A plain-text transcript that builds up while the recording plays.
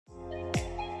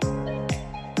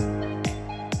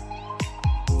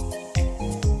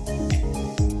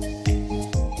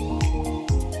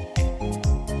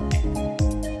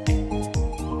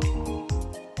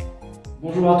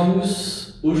Bonjour à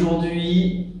tous,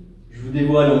 aujourd'hui je vous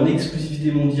dévoile en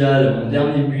exclusivité mondiale mon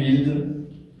dernier build.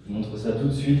 Je vous montre ça tout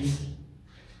de suite.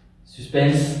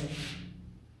 Suspense.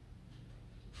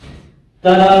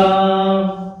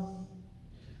 Tada!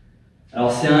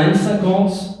 Alors c'est un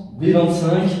M50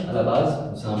 B25 à la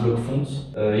base, c'est un bloc fonte.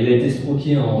 Il a été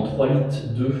stroqué en 3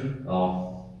 litres 2.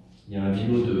 Alors il y a un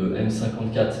Vilo de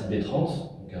M54 B30,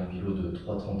 donc un Vilo de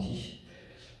 330i.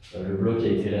 Le bloc a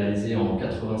été réalisé en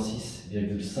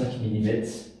 86,5 mm.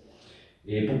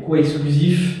 Et pourquoi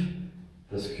exclusif?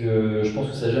 Parce que je pense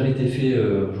que ça n'a jamais été fait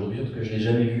aujourd'hui, en tout cas je ne l'ai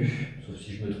jamais vu, sauf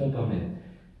si je me trompe, hein, mais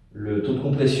le taux de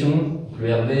compression,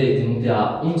 le RV a été monté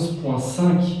à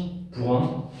 11,5 pour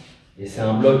 1, et c'est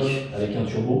un bloc avec un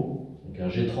turbo, donc un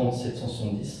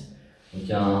G30-770, donc il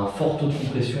y a un fort taux de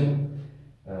compression,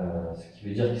 ce qui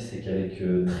veut dire qu'avec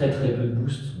très peu de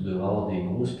boost, on devrait avoir des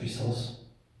grosses puissances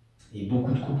et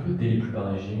beaucoup de couples dès les plus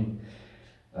bas régimes.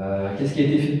 Qu'est-ce qui a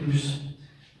été fait de plus?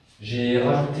 J'ai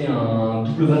rajouté un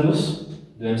double Vanos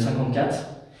de M54,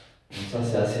 donc ça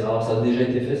c'est assez rare, ça a déjà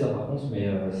été fait ça par contre, mais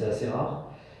c'est assez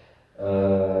rare. On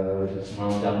a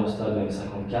un thermostat de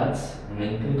M54, on a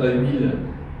une pompe à huile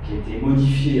qui a été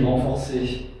modifiée et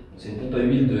renforcée, c'est une pompe à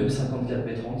huile de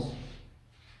M54B30,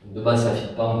 donc de base ça ne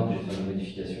fit pas, on a obligé de faire une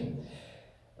modification.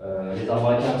 Les arbres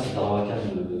à câble, c'est arbres à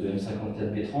câble de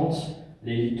M54B30,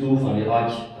 les litos, enfin les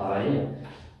racks, pareil.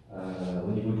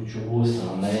 Au niveau du turbo, c'est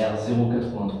un AR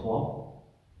L19.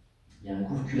 Il y a un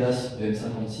Couvre Culasse de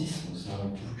M56, donc c'est un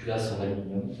Couvre Culasse en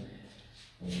aluminium.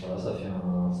 Donc voilà, ça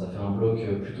fait un bloc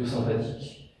plutôt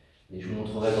sympathique. Et je vous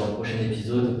montrerai dans le prochain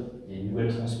épisode. Il y a une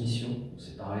nouvelle transmission.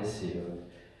 C'est pareil,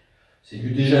 c'est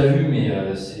du déjà vu, mais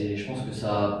je pense que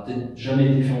ça a peut-être jamais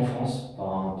été fait en France.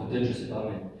 Enfin, peut-être, je sais pas,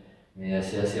 mais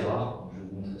c'est assez rare. Je vais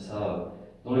vous montrer ça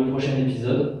dans le prochain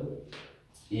épisode.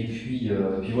 Et puis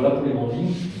voilà pour les grandes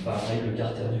lignes. Pareil, le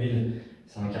carter d'huile,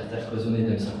 c'est un carter cloisonné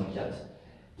d'M54.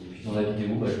 Et puis dans la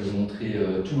vidéo, je vais vous montrer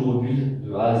tout le rebuild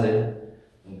de A à Z.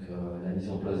 Donc la mise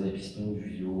en place des pistons, du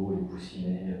Vilo, les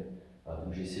coussinets. Voilà,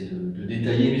 donc j'essaie de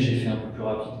détailler, mais j'ai fait un peu plus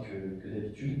rapide que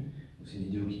d'habitude. Donc c'est une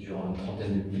vidéo qui dure une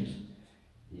trentaine de minutes.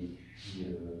 Et puis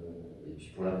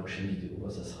pour la prochaine vidéo,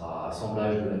 ça sera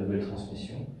assemblage de la nouvelle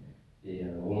transmission et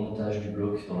remontage du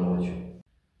bloc dans la voiture.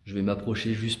 Je vais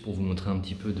m'approcher juste pour vous montrer un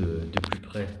petit peu de plus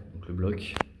près donc le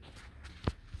bloc.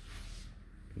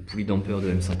 Le poulie damper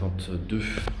de M52.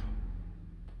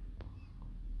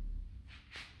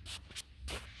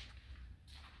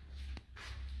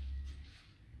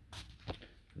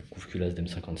 Le couvre Culasse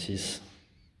d'M56.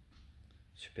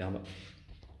 Superbe.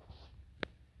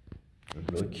 Le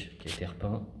bloc qui a été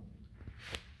repeint.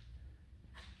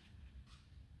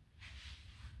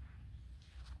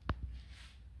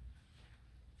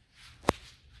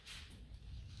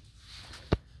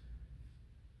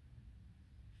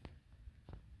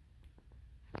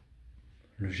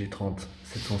 Le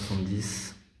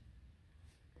G30-770,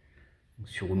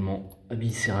 surroulement à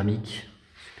billes céramique,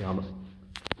 superbe.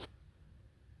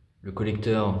 Le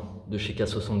collecteur de chez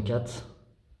K64,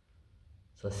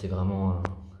 ça c'est vraiment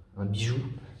un bijou,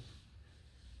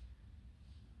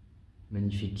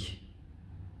 magnifique.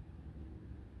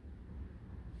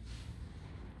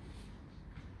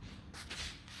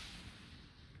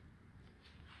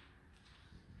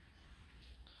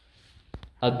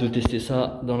 Hâte de tester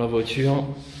ça dans la voiture.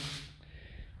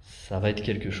 Ça va être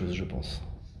quelque chose, je pense.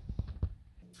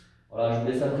 Voilà, je vous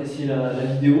laisse apprécier la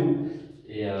vidéo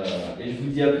et je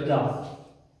vous dis à plus tard.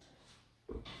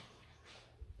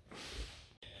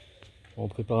 En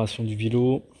préparation du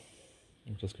Vilo,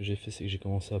 donc là, ce que j'ai fait, c'est que j'ai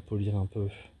commencé à polir un peu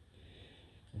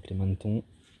avec les manetons.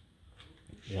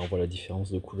 Et on voit la différence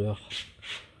de couleur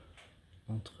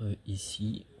entre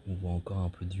ici, on voit encore un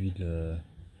peu d'huile.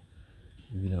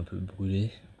 L'huile un peu brûlée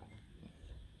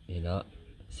et là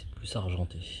c'est plus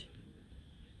argenté.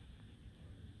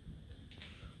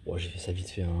 Bon, j'ai fait ça vite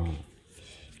fait, une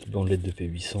petite bandelette de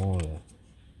P800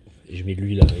 et je mets de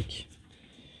l'huile avec.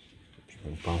 Et puis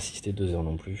bon, pas insister 2 heures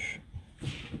non plus.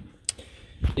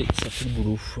 Et ça fait le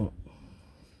boulot.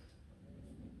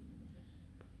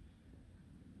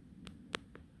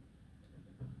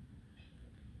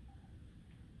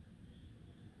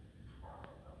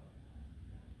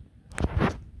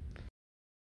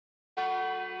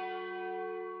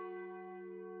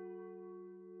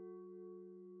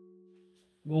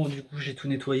 Bon, du coup j'ai tout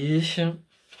nettoyé,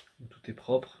 tout est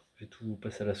propre, j'ai tout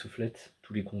passé à la soufflette,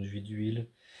 tous les conduits d'huile,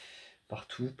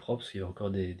 partout propre, parce qu'il y a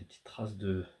encore des petites traces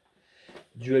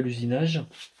dû à l'usinage.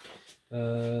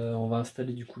 On va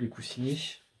installer du coup les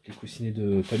coussinets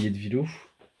de palier de Vilo.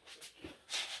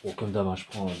 Bon, comme d'hab, je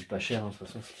prends du pas cher, de toute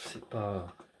façon c'est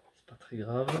pas très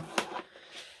grave.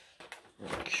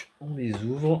 Donc, on les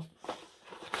ouvre.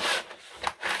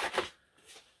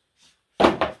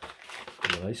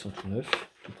 Voilà, ils sont tout neufs,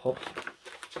 tout propres.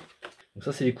 Donc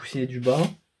ça c'est les coussinets du bas.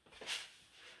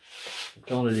 Donc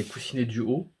là on a les coussinets du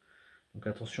haut. Donc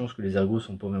attention parce que les ergots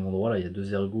sont pas au même endroit. Là il y a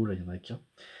deux ergots, là il n'y en a qu'un.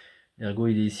 L'ergot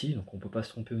il est ici, donc on peut pas se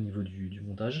tromper au niveau du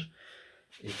montage.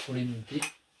 Et pour les monter,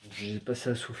 j'ai passé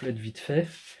la soufflette vite fait.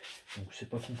 Donc c'est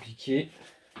pas compliqué.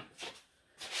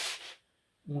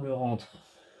 On le rentre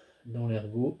dans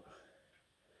l'ergot.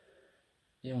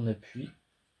 Et on appuie.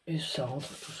 Et ça rentre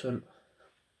tout seul.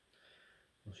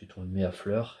 Ensuite on le met à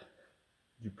fleur.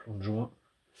 Du plan de joint.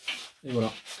 Et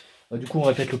voilà. Du coup on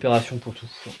répète l'opération pour tout.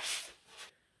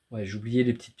 Ouais, j'ai oublié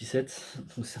les petites pissettes,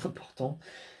 donc c'est important,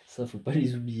 ça faut pas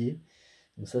les oublier.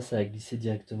 Donc ça a glissé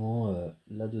directement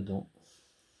là-dedans.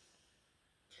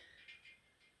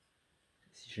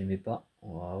 Si je les mets pas,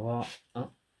 on va avoir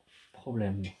un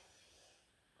problème.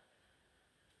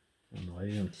 On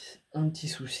aurait eu un petit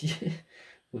souci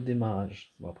au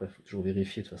démarrage. Bon après il faut toujours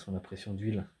vérifier de toute façon la pression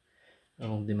d'huile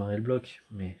avant de démarrer le bloc,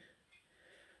 mais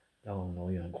là on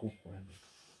aurait eu un gros problème.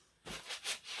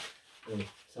 Bon,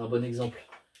 c'est un bon exemple.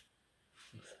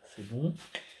 C'est bon.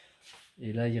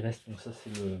 Et là il reste, donc ça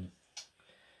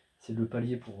c'est le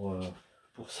palier pour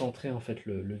centrer en fait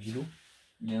le Vilo.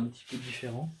 Il est un petit peu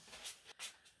différent.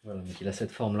 Voilà, donc il a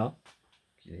cette forme là.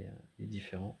 Il est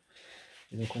différent.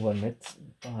 Et donc on va le mettre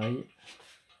pareil.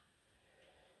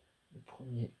 Le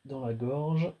premier dans la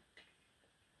gorge.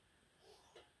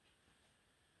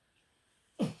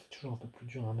 Toujours un peu plus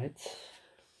dur à mettre.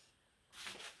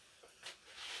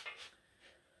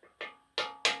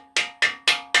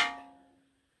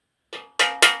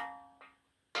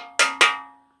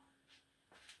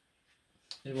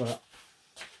 Et voilà,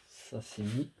 ça c'est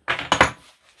mis.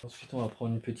 Ensuite on va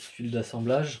prendre une petite huile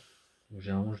d'assemblage.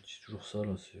 Généralement j'utilise toujours ça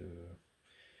là,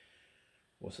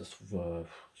 bon, ça se trouve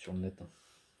sur le net. Hein.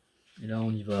 Et là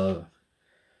on y va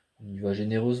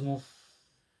généreusement.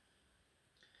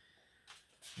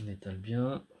 On étale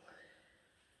bien.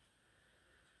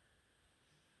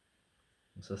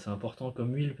 Donc ça c'est important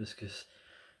comme huile parce que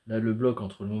là le bloc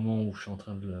entre le moment où je suis en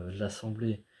train de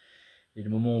l'assembler et le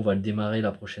moment où on va le démarrer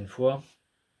la prochaine fois,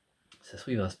 ça se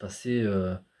trouve il va se passer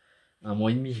 1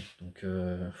 mois et demi. Donc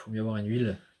il faut mieux avoir une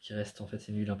huile qui reste, en fait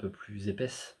c'est une huile un peu plus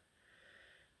épaisse,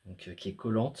 donc qui est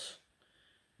collante.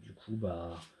 Du coup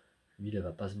bah l'huile elle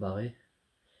va pas se barrer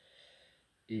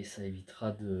et ça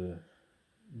évitera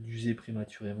d'user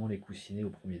prématurément les coussinets au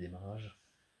premier démarrage.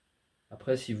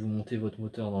 Après si vous montez votre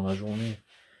moteur dans la journée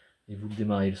et vous le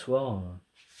démarrez le soir,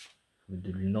 vous mettez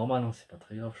de l'huile normale, hein, c'est pas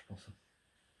très grave je pense.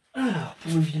 Alors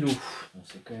pour le Vilo, bon,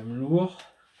 c'est quand même lourd.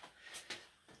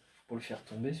 Pour le faire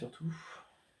tomber surtout.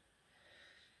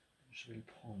 Je vais le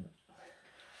prendre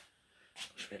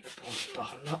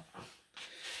par là.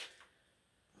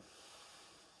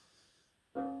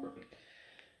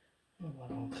 On va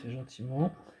le rentrer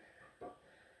gentiment,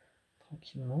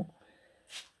 tranquillement.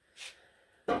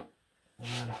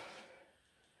 Voilà.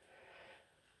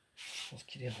 Je pense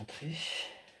qu'il est rentré.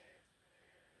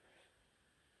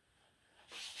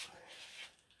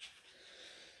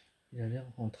 Il a l'air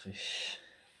rentré.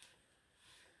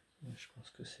 Je pense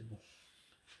que c'est bon.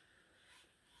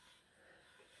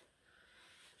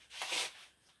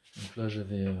 Donc là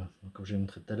j'avais, comme j'ai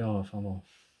montré tout à l'heure, enfin dans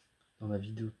la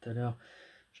vidéo tout à l'heure,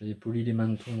 j'avais poli les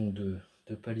manetons de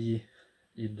palier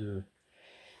et de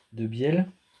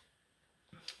bielle.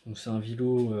 Donc c'est un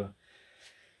Vilo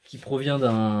qui provient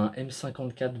d'un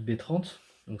M50 B32.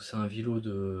 Donc c'est un Vilo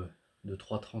de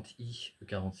 330i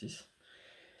E46.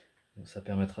 Donc ça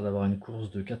permettra d'avoir une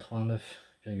course de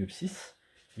 89,6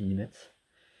 mm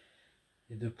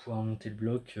et de pouvoir monter le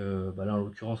bloc. Bah là en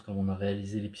l'occurrence comme on a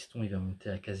réalisé les pistons, il va monter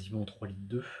à quasiment 3,2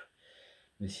 litres.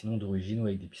 Mais sinon d'origine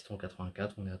avec des pistons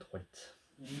 84 on est à 3 litres.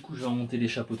 Du coup je vais remonter les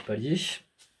chapeaux de palier.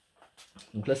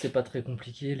 Donc là c'est pas très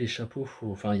compliqué, les chapeaux,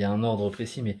 enfin il y a un ordre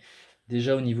précis, mais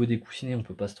déjà au niveau des coussinets on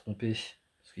peut pas se tromper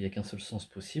parce qu'il n'y a qu'un seul sens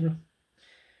possible.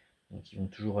 Donc ils vont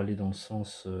toujours aller dans le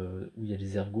sens où il y a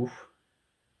les ergots.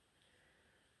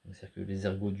 C'est-à-dire que les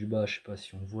ergots du bas, je sais pas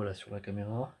si on voit là sur la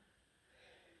caméra,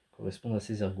 correspondent à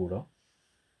ces ergots là.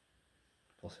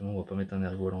 Forcément on va pas mettre un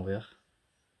ergot à l'envers.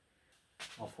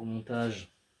 Alors pour le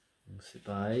montage, c'est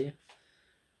pareil.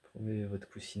 Prenez votre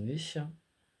coussinet.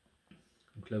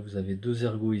 Donc là vous avez deux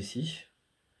ergots ici.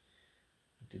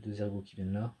 Donc les deux ergots qui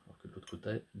viennent là, alors que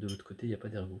de l'autre côté il n'y a pas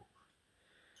d'ergot.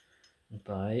 Donc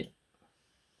pareil,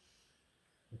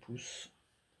 on pousse,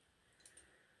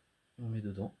 on met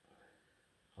dedans.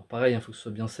 Alors pareil, il faut que ce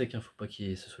soit bien sec, il ne faut pas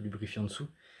que ce soit lubrifié en dessous,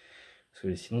 parce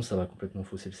que sinon ça va complètement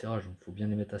fausser le serrage, donc il faut bien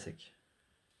les mettre à sec.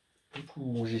 Du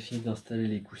coup j'ai fini d'installer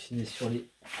les coussinets sur les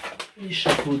les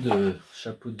chapeaux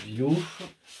de Vilo.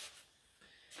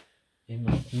 Et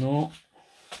maintenant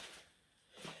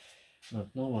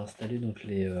on va installer donc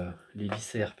les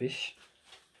vis ARP.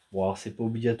 Bon, alors c'est pas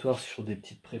obligatoire sur des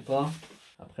petites prépas.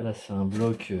 Après là c'est un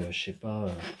bloc, je sais pas,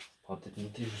 on pourra peut-être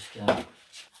monter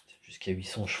jusqu'à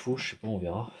 800 chevaux, je sais pas, on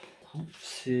verra.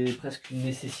 C'est presque une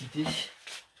nécessité.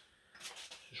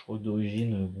 Je crois que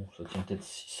d'origine, bon, ça tient peut-être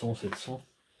 600, 700.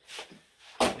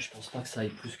 Je pense pas que ça aille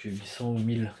plus que 800 ou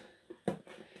 1000.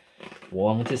 Bon, on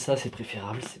va monter ça, c'est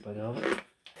préférable, c'est pas grave.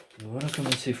 Voilà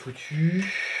comment c'est foutu.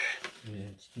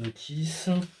 Une petite notice.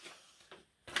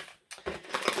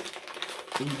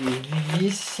 Et les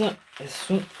vis, elles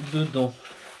sont dedans.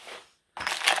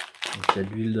 Donc il y a de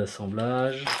l'huile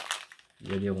d'assemblage, il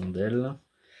y a les rondelles.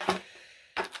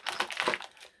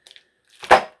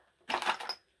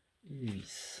 Et les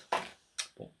vis.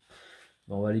 Bon,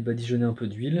 on va les badigeonner un peu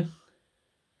d'huile.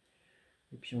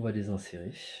 Et puis on va les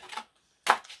insérer.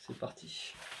 C'est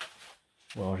parti.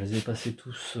 Bon, alors je les ai passés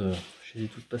tous, je les ai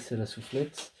toutes passées à la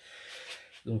soufflette.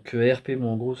 Donc ARP,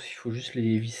 bon, en gros il faut juste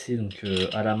les visser donc,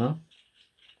 à la main.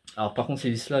 Alors par contre ces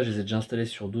vis là je les ai déjà installées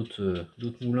sur d'autres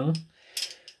moulins.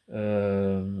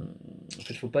 En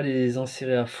fait il faut pas les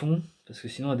insérer à fond parce que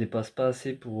sinon elles dépassent pas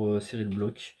assez pour serrer le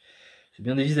bloc. C'est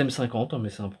bien des vis M50 hein, mais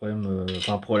c'est un problème,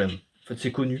 enfin un problème. En fait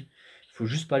c'est connu, il faut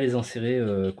juste pas les insérer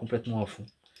complètement à fond.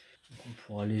 Donc, on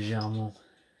pourra légèrement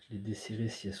les desserrer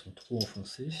si elles sont trop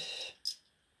enfoncées.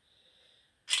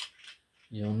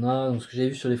 Il y en a, donc ce que j'ai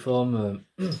vu sur les forums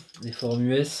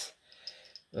US,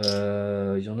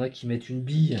 il y en a qui mettent une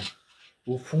bille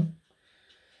au fond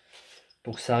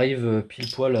pour que ça arrive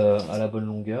pile poil à la bonne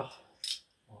longueur.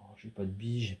 J'ai pas de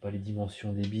bille, j'ai pas les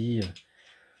dimensions des billes,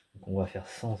 donc on va faire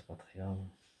sans, c'est pas très grave.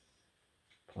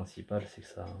 Le principal c'est que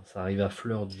ça arrive à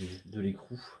fleur de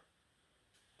l'écrou.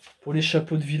 Pour les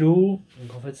chapeaux de Vilo,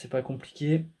 donc en fait c'est pas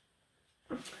compliqué.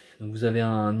 Donc vous avez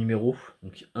un numéro,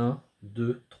 donc 1,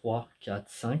 2, 3, 4,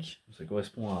 5. Ça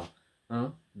correspond à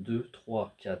 1, 2,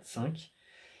 3, 4, 5.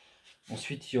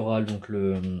 Ensuite il y aura donc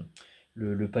le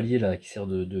palier là qui sert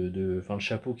enfin le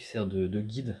chapeau qui sert de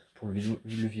guide pour le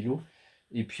Vilo.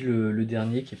 Et puis le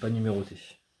dernier qui n'est pas numéroté.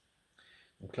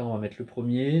 Donc là on va mettre le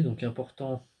premier. Donc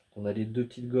important, on a les deux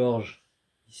petites gorges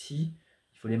ici.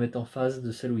 Il faut les mettre en face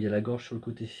de celle où il y a la gorge sur le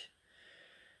côté.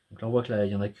 Donc là on voit que là il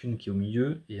n'y en a qu'une qui est au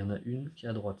milieu et il y en a une qui est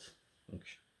à droite.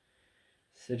 Donc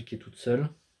celle qui est toute seule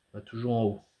va toujours en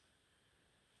haut.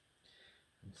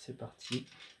 C'est parti.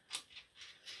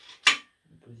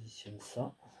 On positionne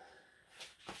ça.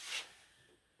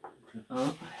 Donc le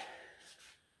 1,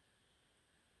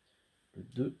 le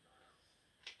 2,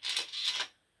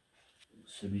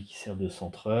 celui qui sert de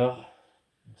centreur.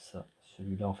 Ça,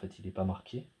 celui-là en fait il n'est pas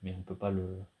marqué, mais on peut pas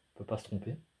se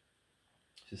tromper.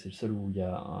 C'est le seul où il y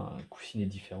a un coussinet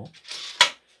différent.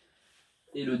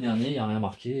 Et le dernier, il n'y a rien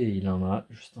marqué et il en a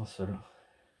juste un seul.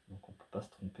 Donc on ne peut pas se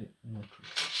tromper non plus.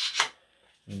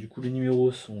 Donc, du coup les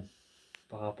numéros sont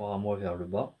par rapport à moi vers le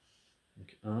bas.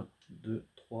 Donc 1, 2,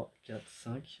 3, 4,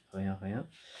 5, rien, rien.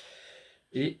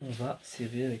 Et on va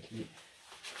serrer avec les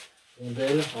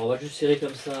rondelles. Alors, on va juste serrer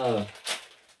comme ça,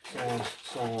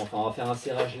 enfin on va faire un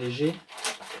serrage léger.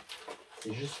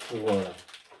 C'est juste pour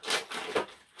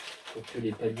que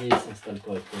les paliers s'installent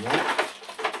correctement.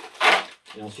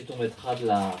 Et ensuite on mettra de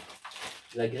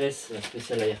la graisse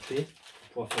spéciale ARP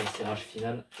pour pouvoir faire le serrage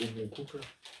final au bon couple.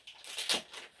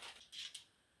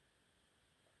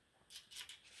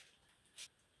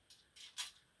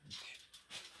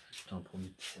 Juste un premier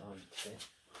petit serrage vite fait.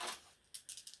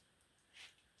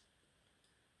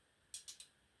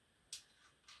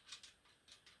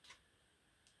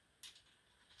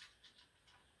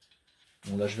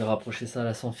 Bon là je vais rapprocher ça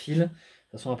là sans fil. De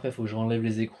toute façon après il faut que je enlève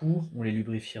les écrous, on les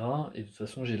lubrifiera. Et de toute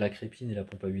façon j'ai la crépine et la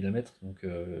pompe à huile à mettre. Donc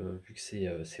vu que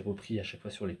c'est repris à chaque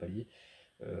fois sur les paliers,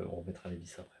 on remettra les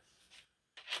vis après.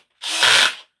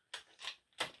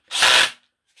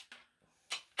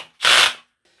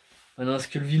 Maintenant est-ce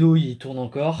que le Vilo il tourne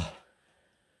encore?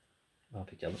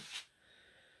 Impeccable.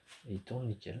 Et il tourne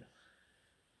nickel.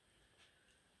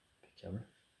 Impeccable.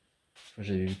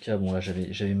 J'avais le cas, bon là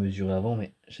j'avais mesuré avant,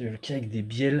 mais j'avais le cas avec des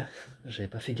bielles. J'avais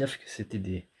pas fait gaffe que c'était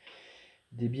des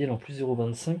bielles en plus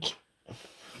 0,25.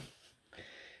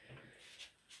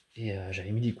 Et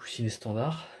j'avais mis des coussinets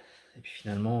standards. Et puis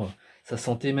finalement, ça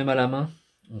sentait même à la main.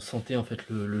 On sentait en fait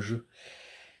le jeu.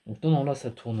 Donc non, là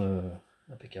ça tourne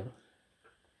impeccable.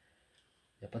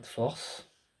 Il n'y a pas de force.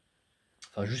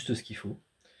 Enfin juste ce qu'il faut.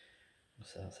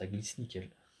 Ça glisse nickel.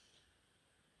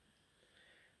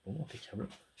 Bon, impeccable.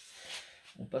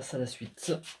 On passe à la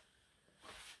suite.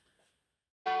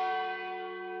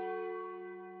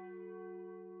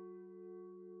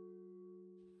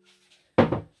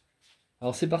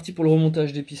 Alors c'est parti pour le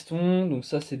remontage des pistons. Donc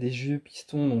ça c'est des vieux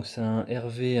pistons, donc c'est un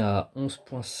RV à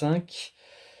 11.5.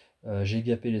 J'ai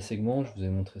gapé les segments, je vous ai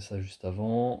montré ça juste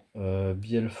avant.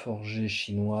 Bielle forgée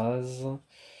chinoise.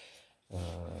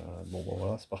 Bon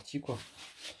voilà, c'est parti quoi.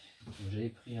 J'avais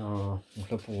pris un...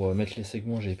 Donc là pour mettre les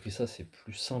segments j'avais pris ça, c'est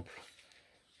plus simple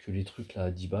que les trucs là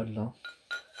à 10 balles là.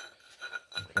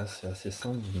 Donc là c'est assez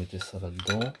simple, vous mettez ça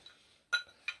là-dedans.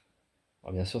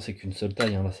 Alors bien sûr c'est qu'une seule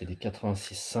taille, hein. Là c'est des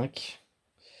 86,5.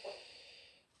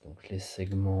 Donc les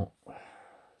segments,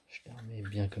 je les remets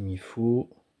bien comme il faut.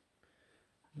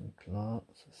 Donc là,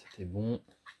 ça c'était bon.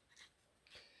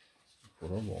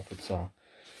 Voilà, bon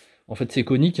en fait c'est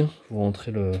conique, hein. Vous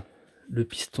rentrez le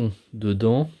piston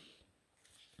dedans.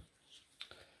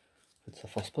 En fait ça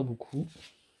force pas beaucoup.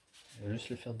 On va juste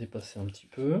le faire dépasser un petit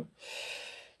peu.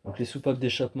 Donc les soupapes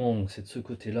d'échappement, donc c'est de ce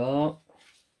côté-là.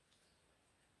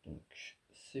 Donc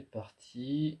c'est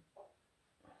parti.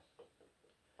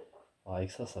 Alors,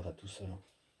 avec ça, ça va tout seul.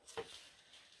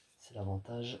 C'est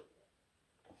l'avantage.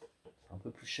 C'est un peu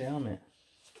plus cher, mais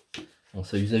bon,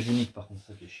 c'est usage unique par contre,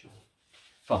 ça fait chiant.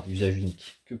 Enfin, usage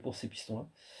unique, que pour ces pistons-là.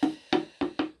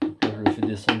 Donc là, je le fais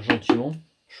descendre gentiment.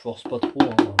 Je force pas trop,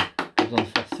 hein. Pas besoin de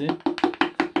forcer.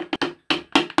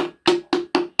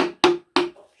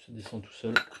 Ça descend tout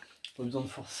seul. Pas besoin de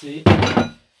forcer.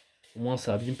 Au moins,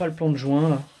 ça abîme pas le plan de joint,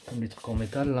 là, comme les trucs en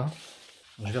métal, là.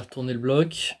 Donc, je vais retourner le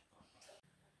bloc.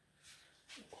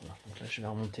 Voilà. Donc là, je vais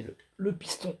remonter le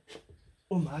piston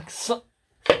au max.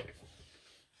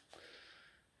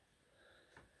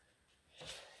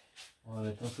 On va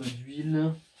mettre un peu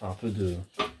d'huile, enfin un peu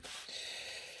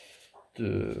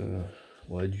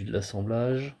d'huile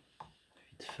d'assemblage,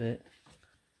 vite fait.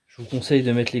 Je vous conseille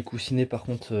de mettre les coussinets par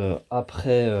contre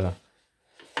après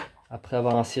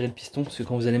avoir inséré le piston, parce que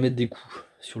quand vous allez mettre des coups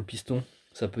sur le piston,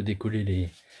 ça peut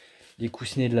décoller les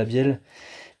coussinets de la bielle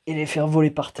et les faire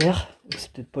voler par terre.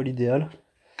 C'est peut-être pas l'idéal.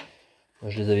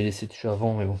 Je les avais laissés dessus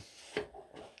avant, mais bon.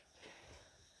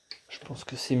 Je pense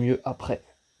que c'est mieux après.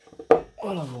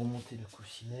 Voilà, vous remontez le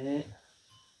coussinet.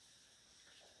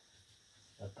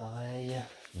 Là, pareil.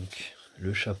 Donc,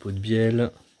 le chapeau de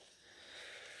bielle.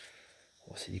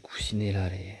 Bon, c'est des coussinets là,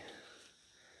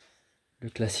 le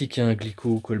classique, hein,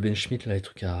 Glico, Kolbenschmidt, là, les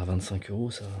trucs à 25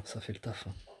 €, ça fait le taf.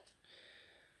 Hein.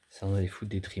 Ça, on va les foutre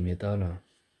des trimétal,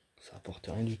 ça apporte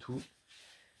rien du tout.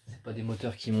 C'est pas des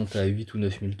moteurs qui montent à 8 ou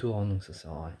 9000 tours, hein, donc ça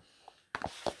sert à rien.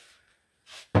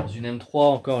 Dans une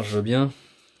M3 encore, je veux bien,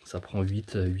 ça prend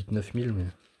 8-9 000, mais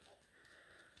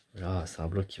là, c'est un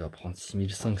bloc qui va prendre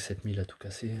 6500-7000 à tout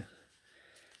casser.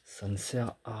 Ça ne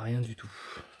sert à rien du tout.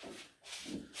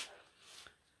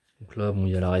 Donc là, bon,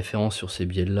 il y a la référence sur ces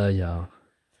bielles là, il y a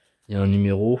un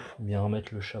numéro. Faut bien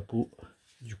remettre le chapeau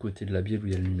du côté de la bielle où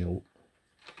il y a le numéro.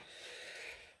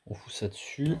 On fout ça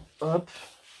dessus, hop.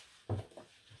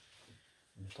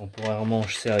 Temporairement,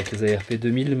 je sers avec les ARP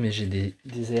 2000, mais j'ai des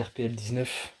ARP L19.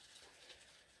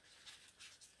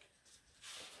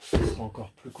 Ça sera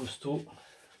encore plus costaud,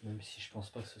 même si je pense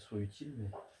pas que ce soit utile,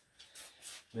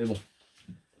 mais bon,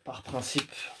 par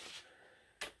principe,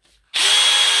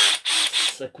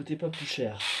 ça coûtait pas plus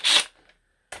cher.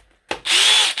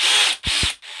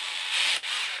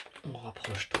 On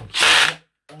rapproche tranquillement,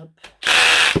 hop,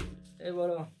 et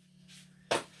voilà.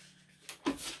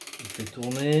 On fait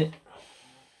tourner.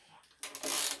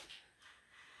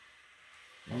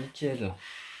 Nickel.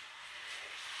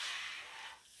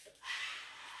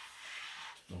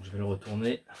 Donc je vais le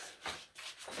retourner.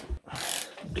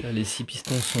 Donc là les 6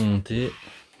 pistons sont montés.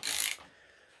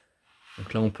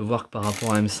 Donc là on peut voir que par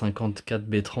rapport à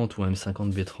M54B30 ou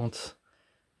M50B30,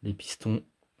 les pistons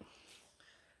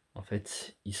en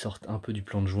fait ils sortent un peu du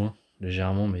plan de joint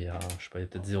légèrement, mais il y a, je sais pas, il y a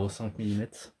peut-être 0,5 mm.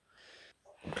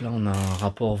 Donc là on a un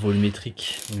rapport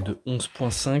volumétrique de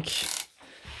 11.5.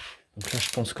 Donc là je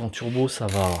pense qu'en turbo ça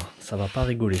va pas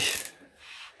rigoler.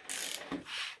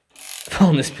 Enfin,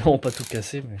 en espérant pas tout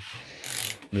casser,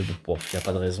 mais bon, il n'y a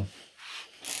pas de raison.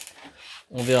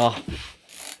 On verra.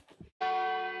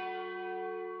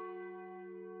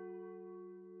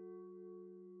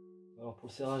 Alors pour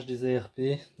le serrage des ARP,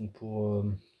 donc pour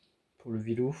le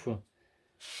Vilo,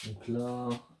 donc là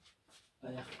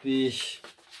ARP,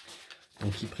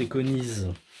 donc il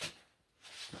préconise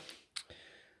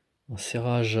un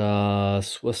serrage à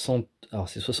 60, alors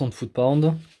c'est 60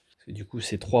 foot-pound, parce que du coup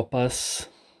c'est 3 passes,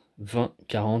 20,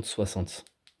 40, 60.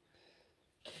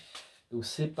 Donc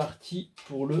c'est parti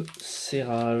pour le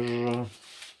serrage.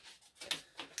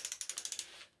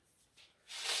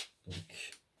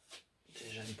 Donc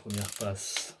déjà les premières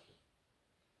passes.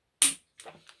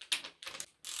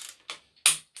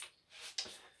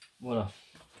 Voilà,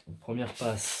 donc, première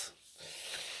passe.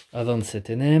 à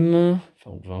 27 Nm,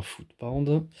 enfin 20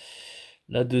 foot-pounds.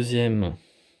 La deuxième,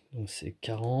 donc c'est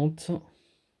 40.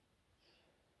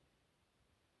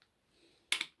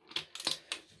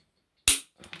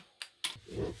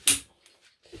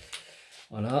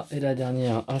 Voilà, et la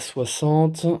dernière à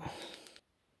 60.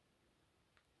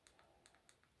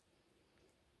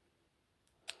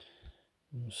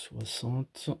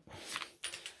 60.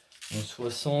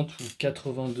 60 ou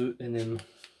 82 Nm.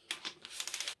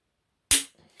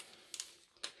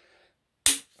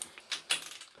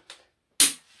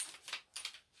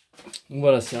 Donc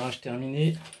voilà, serrage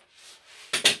terminé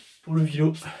pour le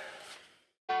Vilo.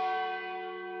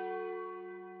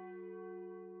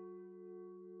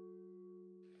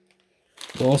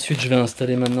 Bon, ensuite je vais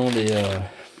installer maintenant les...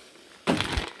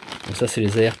 Donc ça c'est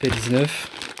les ARP L19.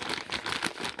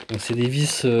 Donc c'est des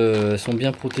vis, elles sont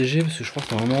bien protégées parce que je crois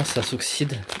que normalement ça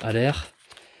s'oxyde à l'air.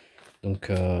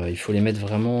 Donc il faut les mettre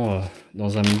vraiment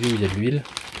dans un milieu où il y a de l'huile.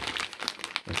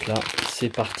 Donc là c'est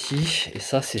parti. Et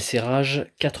ça c'est serrage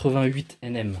 88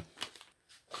 Nm.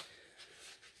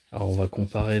 Alors on va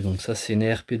comparer, donc ça c'est une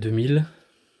ARP 2000.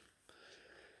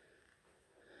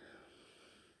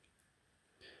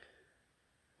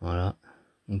 Voilà.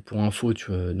 Donc pour info,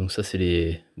 donc ça c'est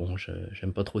les... Bon,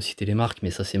 j'aime pas trop citer les marques,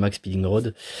 mais ça c'est Max Speeding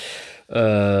Rod.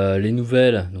 Les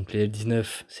nouvelles, donc les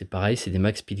L19, c'est pareil, c'est des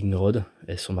Max Speeding Rod.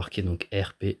 Elles sont marquées donc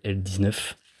ARP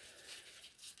L19.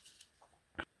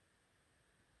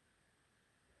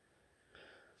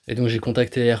 Et donc j'ai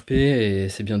contacté ARP et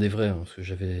c'est bien des vrais, hein, parce que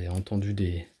j'avais entendu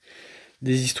des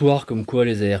histoires comme quoi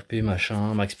les ARP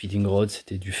machin, Max Speeding Rod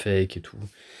c'était du fake et tout.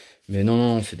 Mais non,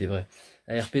 non, c'est des vrais.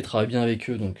 ARP travaille bien avec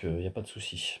eux, donc il n'y a pas de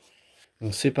souci.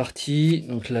 Donc c'est parti,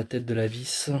 donc la tête de la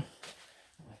vis,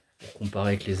 pour comparer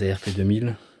avec les ARP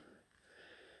 2000.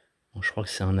 Bon, je crois que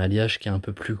c'est un alliage qui est un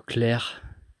peu plus clair.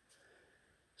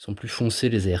 Ils sont plus foncés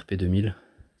les ARP 2000.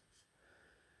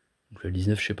 Donc le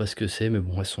 19 je sais pas ce que c'est, mais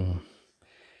bon, elles sont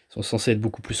censées être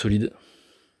beaucoup plus solides.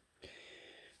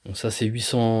 Donc ça c'est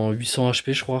 800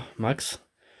 HP je crois, max.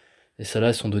 Et celles-là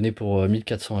elles sont données pour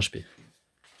 1400 HP.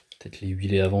 Peut-être les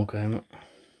huiler avant quand même.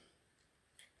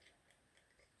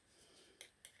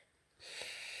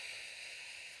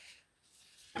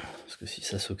 Parce que si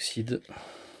ça s'oxyde,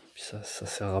 puis ça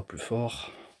serrera plus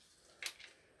fort.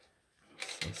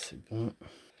 Ça c'est bon.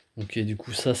 Ok, du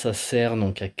coup ça serre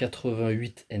donc à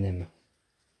 88 Nm.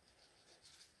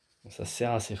 Ça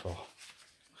serre assez fort.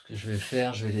 Ce que je vais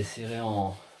faire, je vais les serrer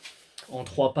en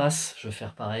 3 passes. Je vais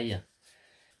faire pareil.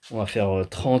 On va faire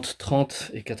 30, 30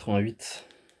 et 88.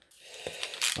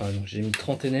 Voilà, donc j'ai mis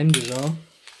 30 Nm déjà.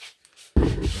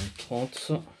 Donc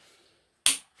 30.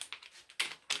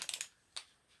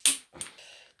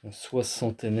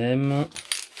 60 Nm.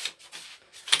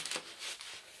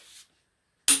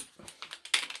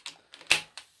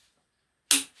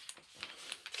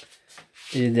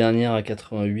 Et dernière à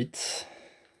 88.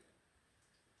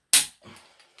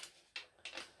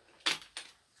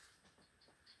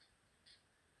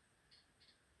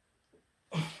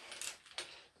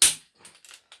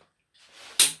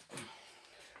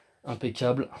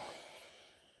 Impeccable.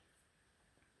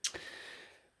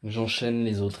 J'enchaîne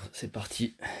les autres, c'est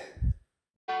parti.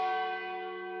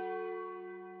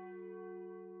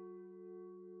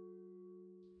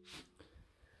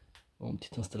 Bon,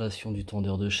 petite installation du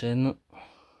tendeur de chaîne.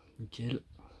 Nickel.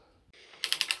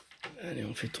 Allez,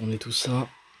 on fait tourner tout ça.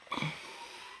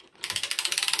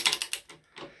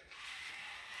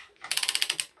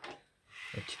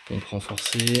 La petite pompe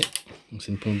renforcée. Donc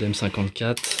c'est une pompe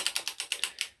d'M54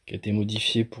 qui a été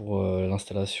modifiée pour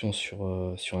l'installation sur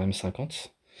un M50.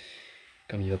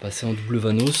 Comme il va passer en double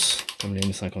Vanos, comme les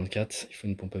M54, il faut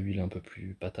une pompe à huile un peu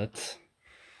plus patate.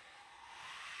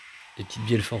 Des petites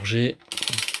bielles forgées.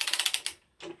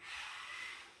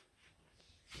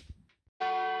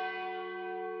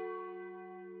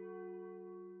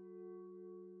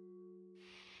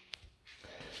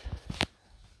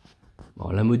 Bon,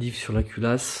 la modif sur la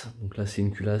culasse, donc là c'est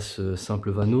une culasse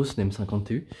simple Vanos, une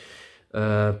M50TU.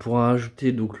 Pour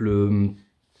rajouter donc le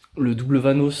double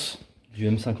Vanos du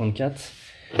M54,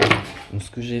 donc ce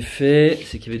que j'ai fait,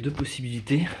 c'est qu'il y avait deux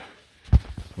possibilités.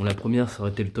 Bon, la première, ça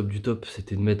aurait été le top du top,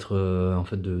 c'était de mettre, en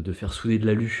fait, de faire souder de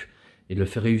l'alu et de le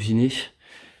faire réusiner.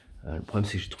 Le problème,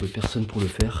 c'est que j'ai trouvé personne pour le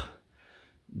faire.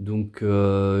 Donc,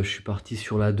 je suis parti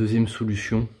sur la deuxième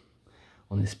solution,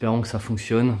 en espérant que ça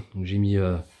fonctionne. Donc, j'ai mis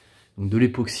donc de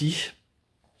l'époxy.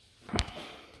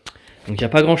 Donc, il n'y a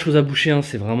pas grand chose à boucher, hein.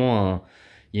 C'est vraiment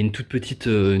il y a une toute petite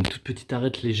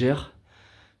arête légère.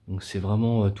 Donc, c'est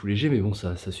vraiment tout léger, mais bon,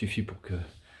 ça suffit pour que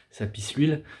ça pisse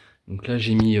l'huile. Donc là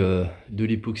j'ai mis de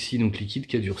l'époxy donc liquide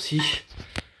qui a durci.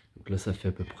 Donc là ça fait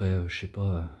à peu près je sais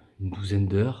pas une douzaine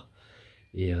d'heures.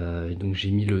 Et donc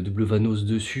j'ai mis le double Vanos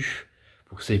dessus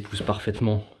pour que ça épouse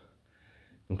parfaitement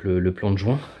donc le plan de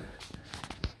joint.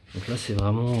 Donc là c'est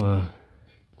vraiment, on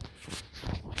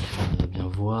va bien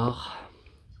voir.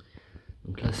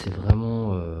 Donc là c'est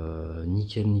vraiment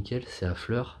nickel nickel, c'est à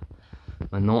fleur.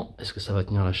 Maintenant, est-ce que ça va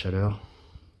tenir la chaleur?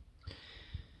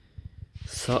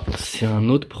 Ça c'est un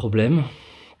autre problème.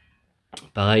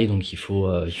 Pareil, donc il faut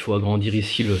agrandir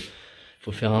ici, il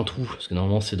faut faire un trou parce que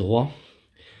normalement c'est droit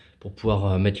pour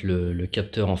pouvoir mettre le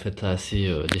capteur en fait assez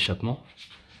d'échappement.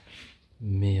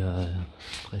 Mais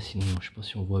après sinon je sais pas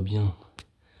si on voit bien,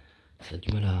 ça a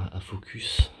du mal à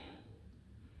focus.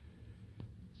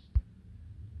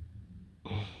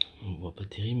 On voit pas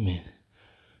terrible, mais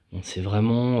bon, c'est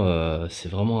vraiment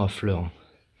à fleur.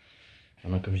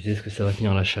 Maintenant, comme je disais, est-ce que ça va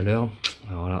tenir la chaleur?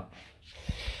 Alors là,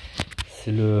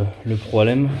 c'est le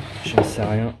problème, j'en sais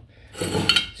rien.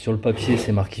 Sur le papier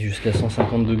c'est marqué jusqu'à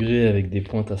 150 degrés avec des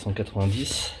pointes à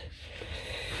 190.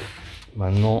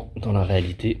 Maintenant dans la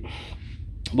réalité,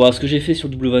 bon, ce que j'ai fait sur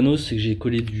le double Vanos, c'est que j'ai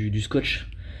collé du scotch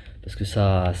parce que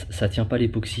ça tient pas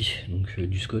l'époxy, donc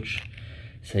du scotch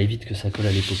ça évite que ça colle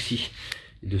à l'époxy.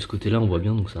 Et de ce côté là on voit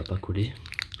bien, donc ça va pas coller.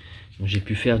 Donc j'ai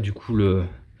pu faire du coup le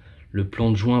plan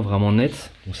de joint vraiment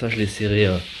net. Donc ça je l'ai serré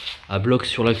à bloc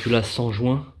sur la culasse sans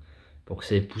joint pour que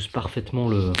ça épouse parfaitement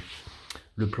le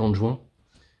plan de joint.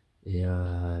 Et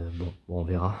bon, on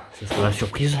verra, ça sera la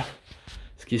surprise.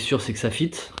 Ce qui est sûr c'est que ça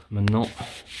fit. Maintenant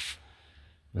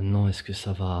est-ce que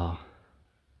ça va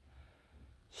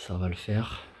le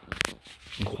faire?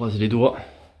 On croise les doigts.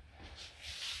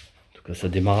 En tout cas ça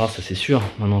démarrera, ça c'est sûr.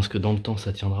 Maintenant est-ce que dans le temps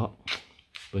ça tiendra?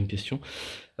 Bonne question.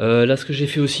 Là ce que j'ai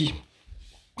fait aussi,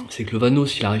 c'est que le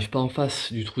Vanos il n'arrive pas en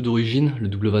face du trou d'origine, le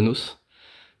double Vanos.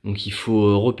 Donc il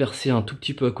faut repercer un tout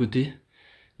petit peu à côté.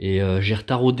 Et j'ai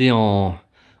retaraudé en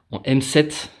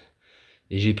M7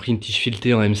 et j'ai pris une tige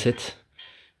filetée en M7.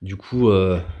 Du coup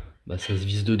ça se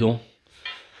visse dedans.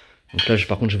 Donc là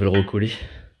par contre je vais le recoller.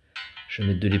 Je vais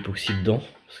mettre de l'époxy dedans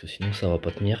parce que sinon ça va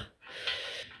pas tenir.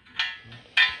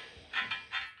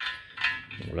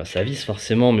 Bon, là ça visse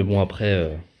forcément, mais bon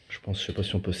après je sais pas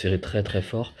si on peut serrer très très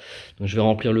fort. Donc je vais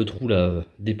remplir le trou là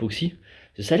d'époxy.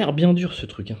 Ça a l'air bien dur ce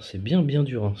truc, hein. C'est bien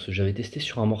dur. Hein. J'avais testé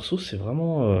sur un morceau, c'est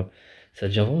vraiment ça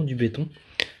devient vraiment du béton.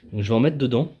 Donc je vais en mettre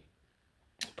dedans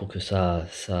pour que ça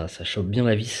chope bien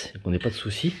la vis et qu'on n'ait pas de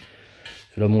soucis.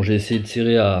 Là bon, j'ai essayé de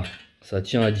serrer à, ça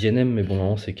tient à 10 Nm, mais bon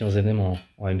normalement c'est 15 Nm en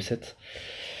M7.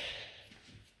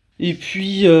 Et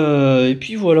puis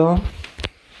voilà,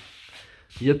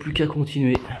 il n'y a plus qu'à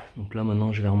continuer. Donc là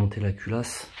maintenant je vais remonter la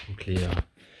culasse, donc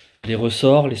les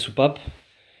ressorts, les soupapes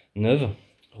neuves,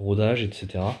 rodage,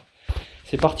 etc.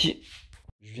 C'est parti.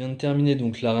 Je viens de terminer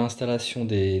donc la réinstallation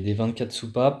des 24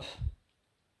 soupapes.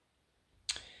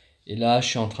 Et là je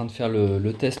suis en train de faire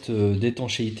le test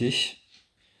d'étanchéité.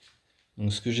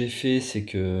 Donc ce que j'ai fait, c'est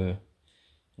que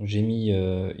j'ai mis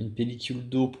une pellicule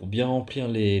d'eau pour bien remplir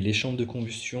les chambres de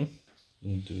combustion,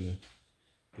 donc de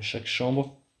chaque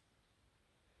chambre.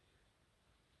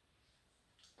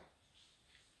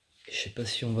 Et je sais pas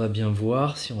si on va bien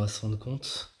voir, si on va se rendre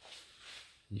compte.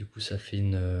 Du coup ça fait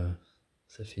une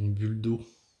bulle d'eau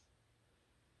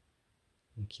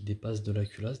qui dépasse de la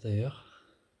culasse d'ailleurs.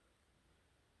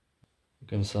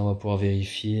 Comme ça on va pouvoir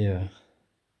vérifier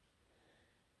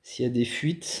s'il y a des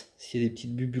fuites, s'il y a des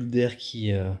petites bulles d'air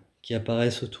qui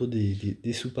apparaissent autour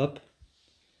des soupapes.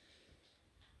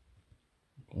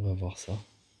 On va voir ça.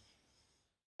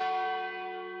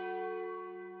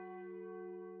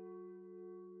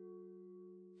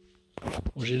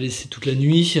 Bon, j'ai laissé toute la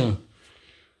nuit.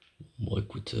 Bon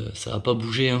écoute, ça va pas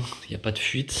bouger, hein. Il n'y a pas de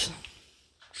fuite.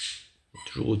 Il y a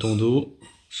toujours autant d'eau.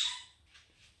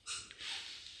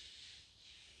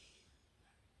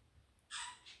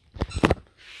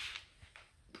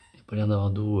 Il n'y a pas l'air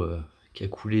d'avoir d'eau qui a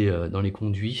coulé dans les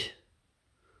conduits.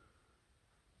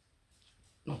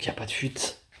 Donc il n'y a pas de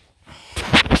fuite.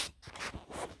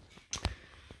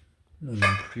 Là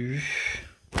non plus.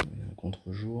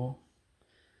 Contre-jour.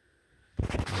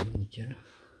 Nickel.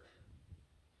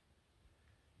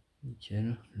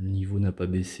 Nickel. Le niveau n'a pas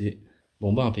baissé.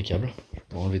 Bon bah impeccable.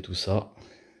 Je vais enlever tout ça.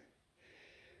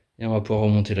 Et on va pouvoir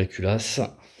remonter la culasse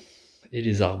et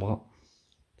les arbres.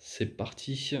 C'est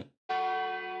parti.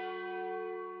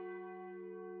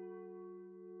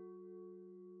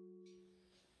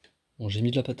 Bon, j'ai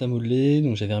mis de la pâte à modeler,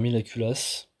 donc j'avais remis la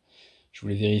culasse. Je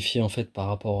voulais vérifier en fait par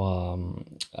rapport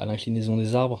à l'inclinaison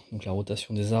des arbres, donc la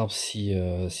rotation des arbres, si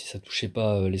ça touchait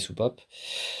pas les soupapes.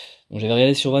 Donc j'avais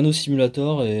regardé sur Vanos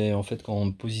Simulator et en fait quand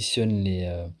on positionne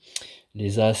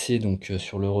les AAC donc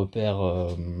sur le repère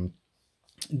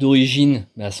d'origine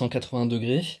mais à 180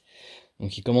 degrés,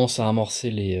 Donc il commence à amorcer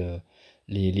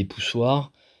les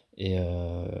poussoirs. Et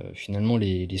finalement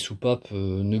les soupapes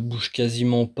ne bougent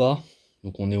quasiment pas.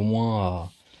 Donc on est au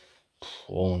moins à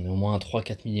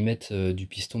 3-4 mm du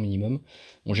piston minimum.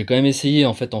 Bon, j'ai quand même essayé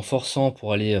en fait en forçant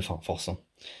pour aller, enfin forçant,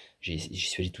 j'y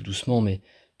suis allé tout doucement, mais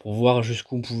pour voir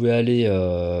jusqu'où on pouvait aller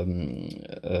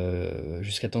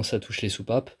jusqu'à temps que ça touche les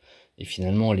soupapes. Et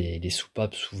finalement les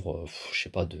soupapes s'ouvrent, je sais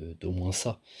pas, d'au moins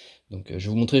ça. Donc je vais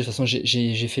vous montrer, de toute façon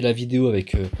j'ai fait la vidéo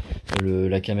avec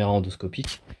la caméra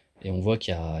endoscopique. Et on voit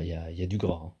qu'il y a du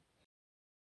gras. Hein.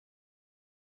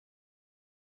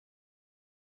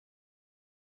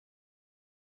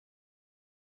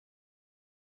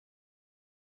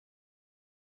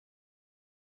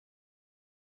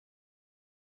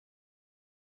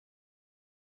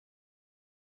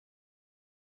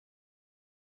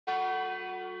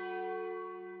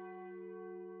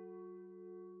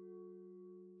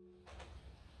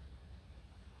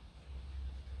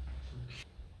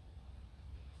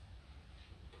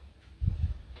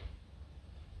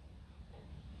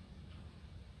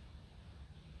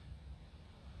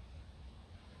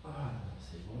 Voilà,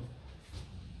 c'est bon.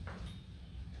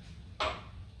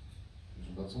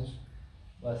 Ils ont pas de sens?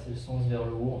 Ouais, c'est le sens vers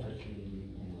le haut en fait.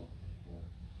 Bon.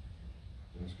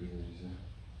 C'est ce que je me disais.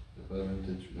 T'as pas la même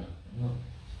tête celui-là. Non,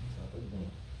 ça va pas être bon.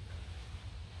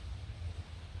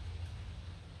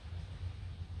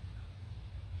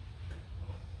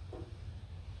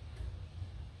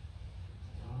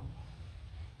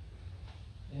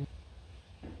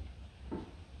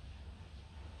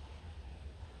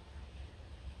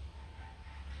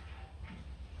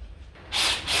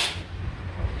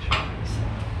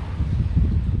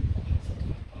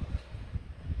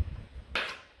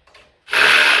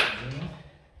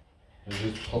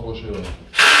 J'ai tout rapproché, ouais.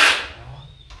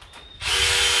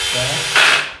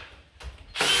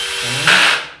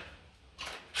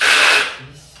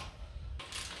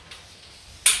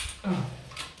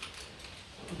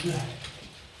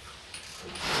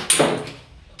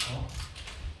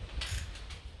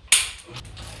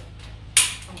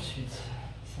 Ensuite,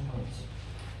 50.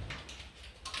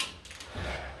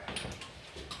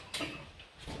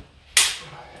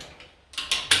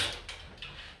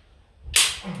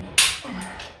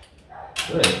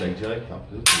 Ouais, la claque direct, un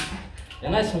peu. Il y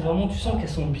en a, elles sont vraiment, tu sens qu'elles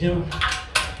sont bien. Ouais.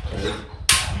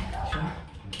 Tu vois?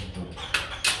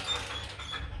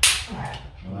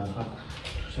 Je me rattrape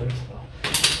tout seul, c'est pas grave.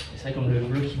 Et c'est vrai, comme le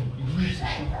bloc il bouge, c'est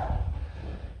chiant.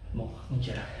 Bon,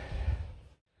 nickel.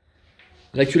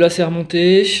 La culasse est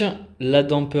remontée, la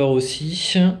damper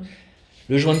aussi.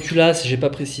 Le joint de culasse, j'ai pas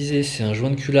précisé, c'est un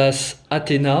joint de culasse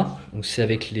Athena, donc c'est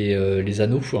avec les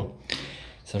anneaux.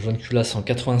 C'est un joint de culasse en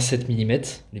 87 mm,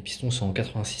 les pistons sont en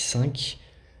 86,5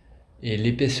 et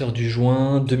l'épaisseur du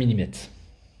joint 2 mm.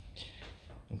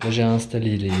 Donc là j'ai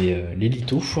installé les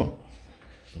litos,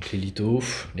 donc les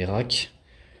litos, les racks,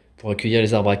 pour accueillir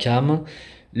les arbres à cam.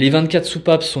 Les 24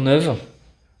 soupapes sont neuves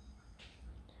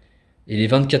et les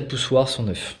 24 poussoirs sont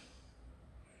neufs.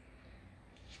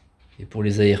 Et pour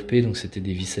les ARP, donc c'était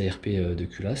des vis ARP de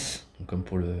Culasse, donc comme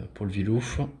pour le Vilo.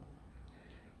 Je sais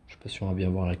pas si on va bien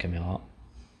voir la caméra.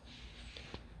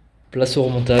 Place au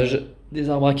remontage des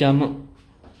arbres à cam.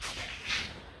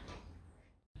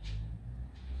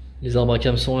 Les arbres à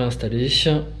cam sont réinstallés.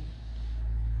 J'ai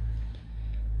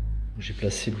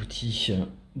placé l'outil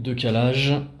de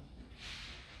calage.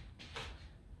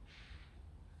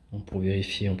 Donc pour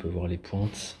vérifier, on peut voir les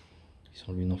pointes qui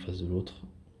sont l'une en face de l'autre.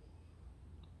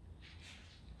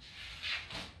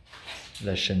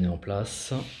 La chaîne est en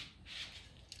place.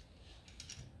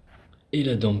 Et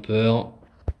la damper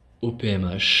au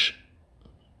PMH.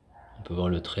 On peut voir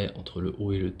le trait entre le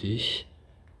O et le T.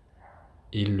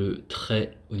 Et le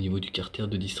trait au niveau du carter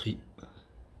de distri.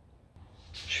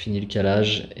 Je finis le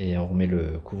calage et on remet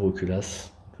le couvre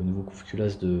Culasse. Le nouveau couvre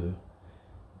Culasse de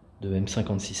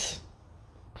M56.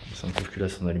 C'est un couvre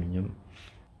Culasse en aluminium.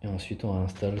 Et ensuite on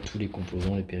réinstalle tous les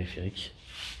composants, les périphériques.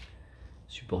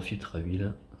 Support filtre à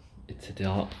huile, etc.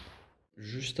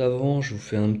 Juste avant, je vous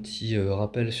fais un petit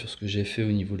rappel sur ce que j'ai fait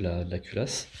au niveau de la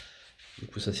culasse. Du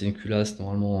coup, ça c'est une culasse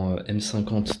normalement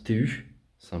M50 TU,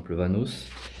 simple Vanos.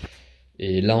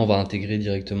 Et là, on va intégrer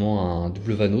directement un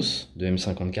double Vanos de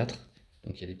M54.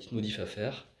 Donc il y a des petites modifs à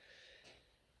faire.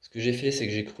 Ce que j'ai fait, c'est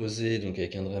que j'ai creusé donc,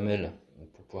 avec un Dremel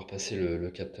pour pouvoir passer le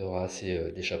capteur AC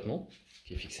d'échappement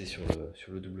qui est fixé sur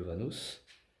le double Vanos.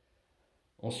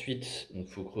 Ensuite, il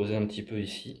faut creuser un petit peu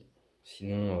ici.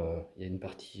 Sinon, il y a une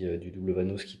partie du double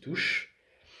Vanos qui touche.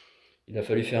 Il a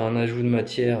fallu faire un ajout de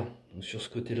matière donc sur ce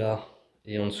côté-là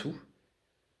et en dessous.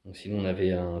 Donc sinon, on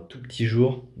avait un tout petit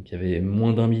jour, donc il y avait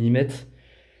moins d'1 mm,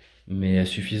 mais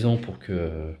suffisant pour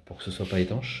que ce soit pas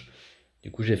étanche.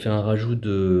 Du coup j'ai fait un rajout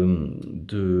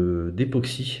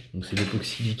d'époxy, donc c'est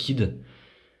l'époxy liquide,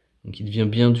 donc il devient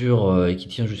bien dur et qui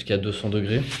tient jusqu'à 200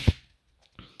 degrés.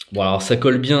 Bon alors ça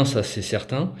colle bien, ça c'est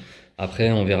certain.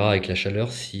 Après on verra avec la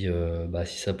chaleur si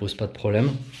ça pose pas de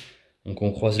problème. Donc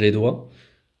on croise les doigts.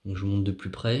 Donc je vous montre de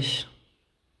plus près.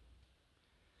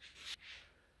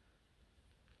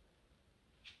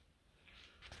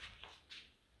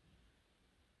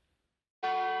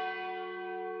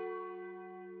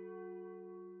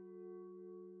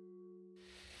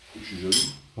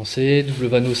 On sait, double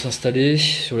Vanos installé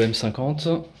sur le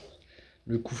M50.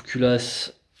 Le couvre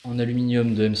Culasse en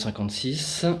aluminium de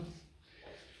M56.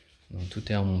 Donc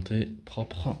tout est remonté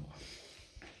propre.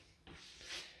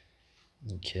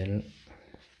 Nickel.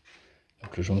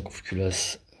 Donc le joint de couvre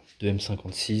Culasse de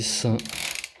M56.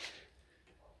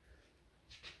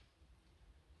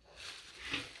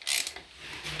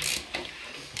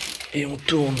 Et on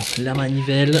tourne la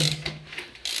manivelle.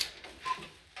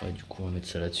 Ouais, du coup on va mettre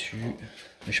ça là-dessus.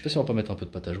 Mais je sais pas si on va pas mettre un peu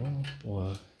de pâte à joint pour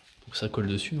que ça colle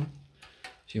dessus.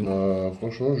 Non,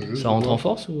 franchement, juste. Ça rentre en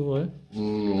force ou vrai?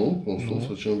 Non, pour l'instant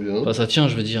ça tient bien. Enfin ça tient,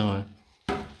 je veux dire.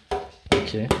 Ouais.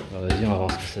 Ok, vas-y, on va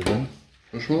voir ce que ça donne.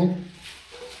 Franchement,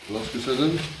 on va voir ce que ça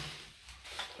donne.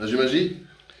 Magie magie.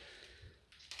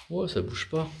 Ouais, ça bouge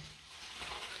pas.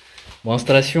 Bon,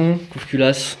 installation, couvre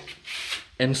Culasse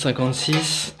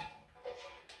M56.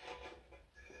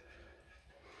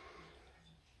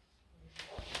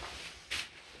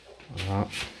 Voilà.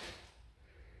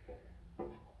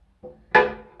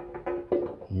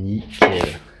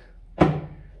 Nickel.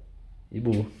 Il est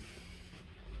beau.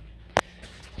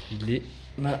 Il est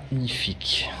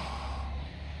magnifique.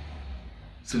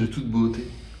 C'est de toute beauté.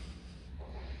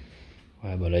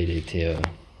 Ouais, bah là il a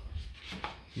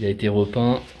été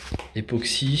repeint,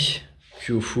 époxy,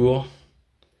 cuit au four.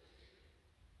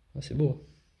 Ah, c'est beau.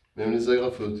 Même les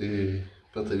agrafes ont été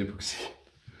peintes à l'époxy.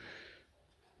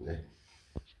 Ouais.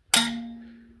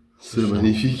 C'est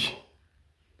magnifique.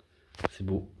 C'est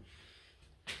beau.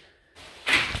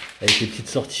 Avec les petites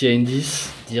sorties à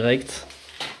indice, direct.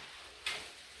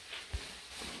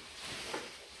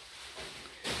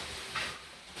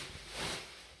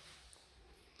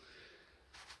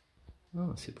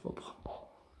 Ah, c'est propre.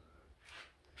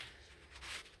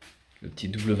 Le petit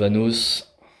double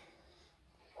Vanos.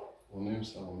 On aime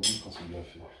ça, on aime quand c'est bien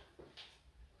fait.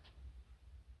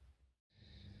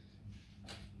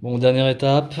 Bon, dernière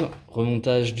étape,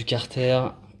 remontage du carter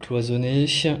cloisonné.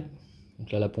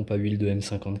 Donc là, la pompe à huile de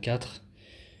M54.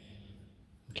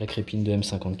 Donc la crépine de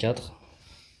M54.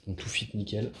 Donc tout fit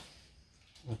nickel.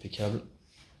 Impeccable.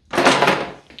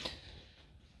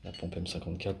 La pompe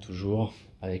M54 toujours,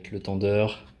 avec le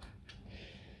tendeur.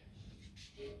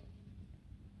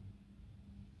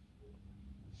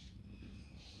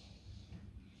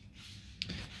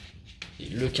 Et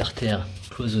le carter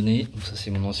cloisonné. Donc ça c'est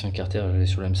mon ancien carter, j'avais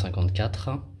sur le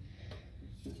M54.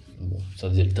 Bon, ça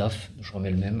faisait le taf, je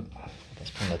remets le même. On va pas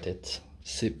se prendre la tête.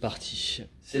 C'est parti.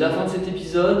 C'est la fin de cet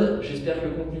épisode. J'espère que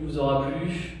le contenu vous aura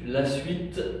plu. La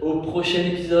suite au prochain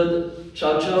épisode.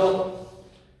 Ciao ciao.